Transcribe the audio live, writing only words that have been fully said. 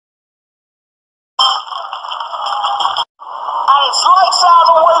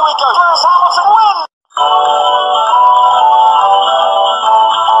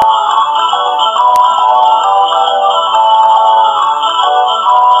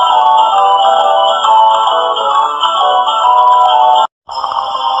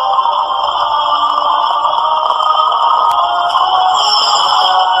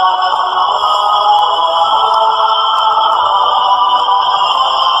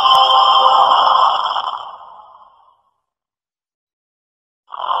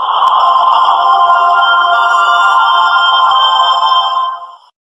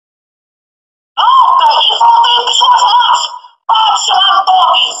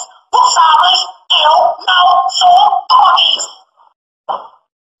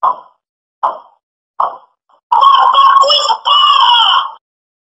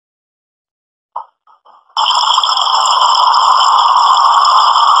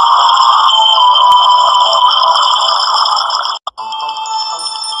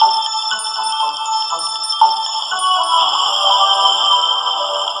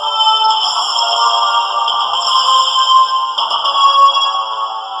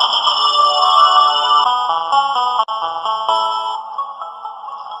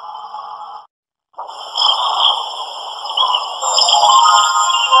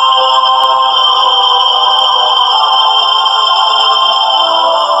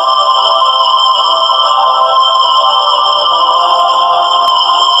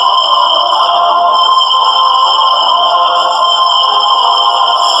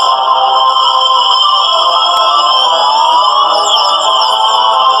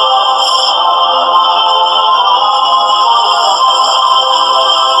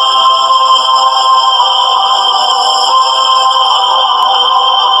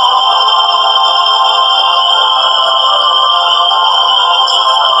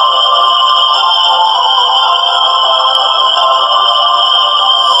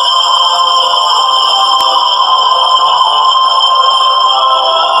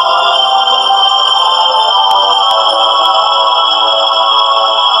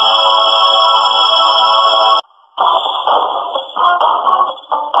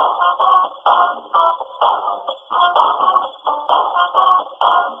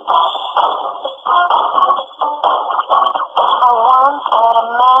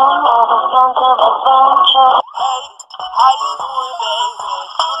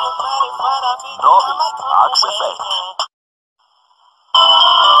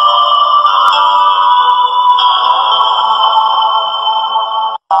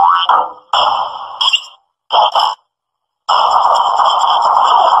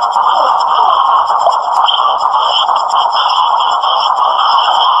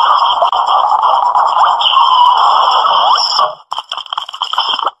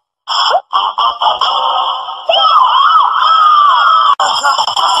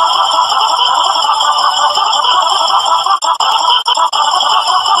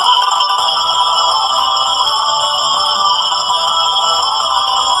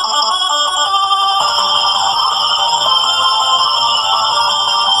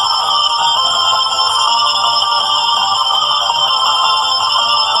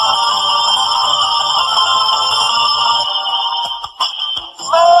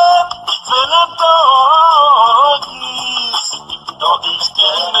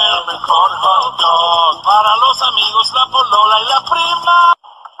Para los amigos, la polola y la prima.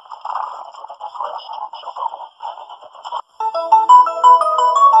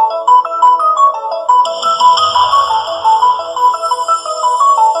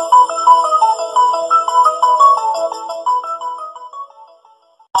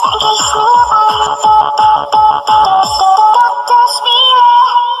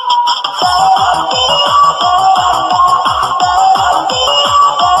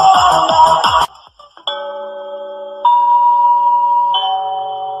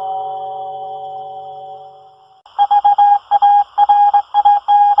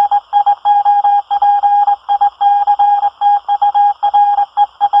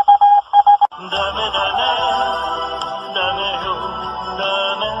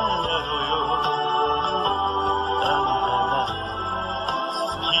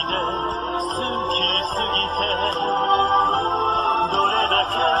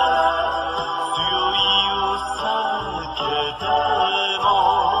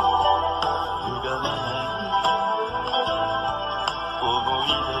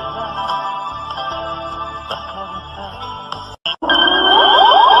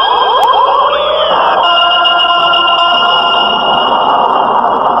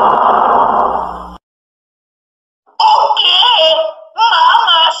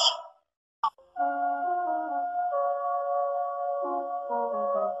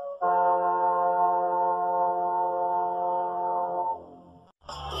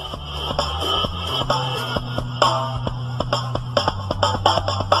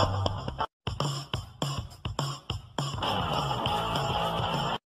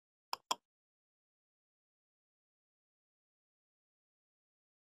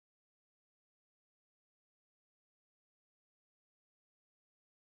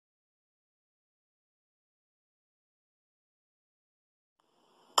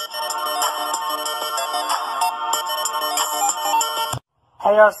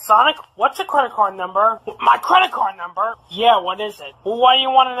 Hey, Sonic, what's your credit card number? My credit card number? Yeah, what is it? What do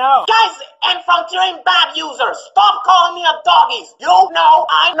you want to know? Guys, infiltrating bad users, stop calling me a doggies. You know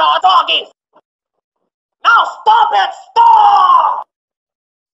I'm not doggies. Now stop it, stop!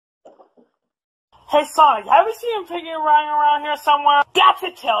 Hey, Sonic, have you seen him piggy around here somewhere? That's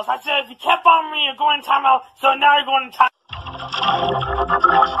it, Tails. I said if you kept on me, you're going to timeout, so now you're going to time.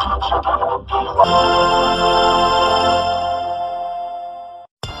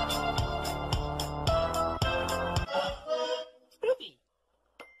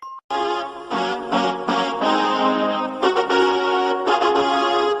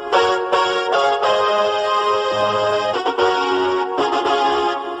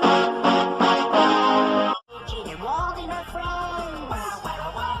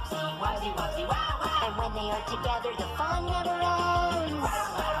 And when they are together, the fun never ends.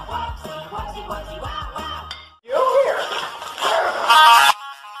 You here?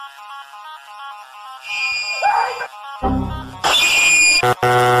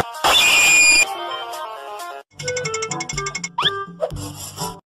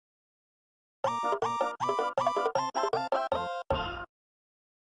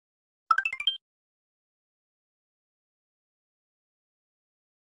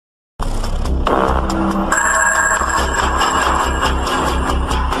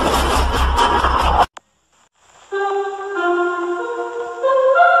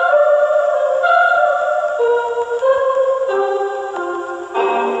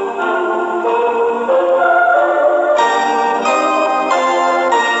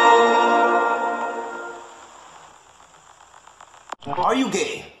 Are you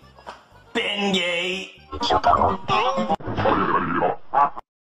gay? Ben gay.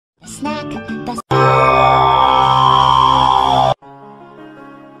 snack. Best.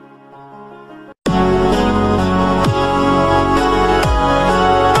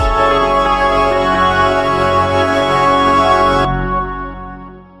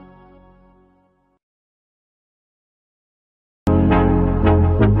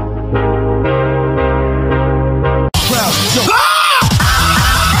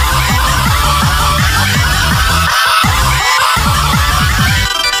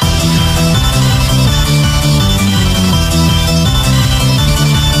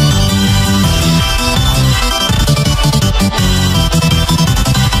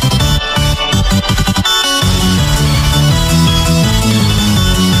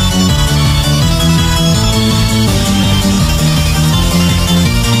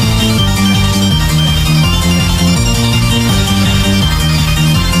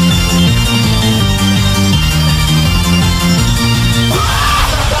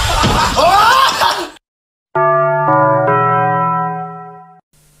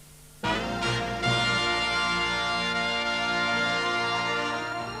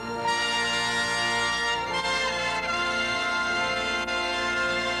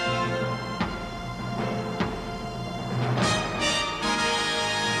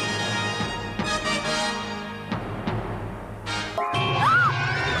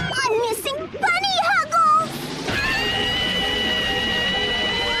 I'm missing bunny huggles!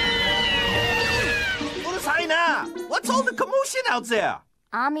 What's all the commotion out there?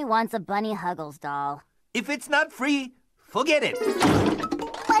 Ami wants a bunny huggles doll. If it's not free, forget it.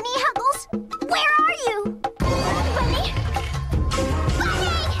 Bunny huggles? Where are you? Bunny? Bunny!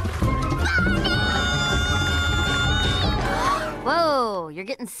 Whoa, you're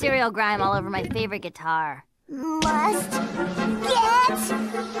getting cereal grime all over my favorite guitar. Must get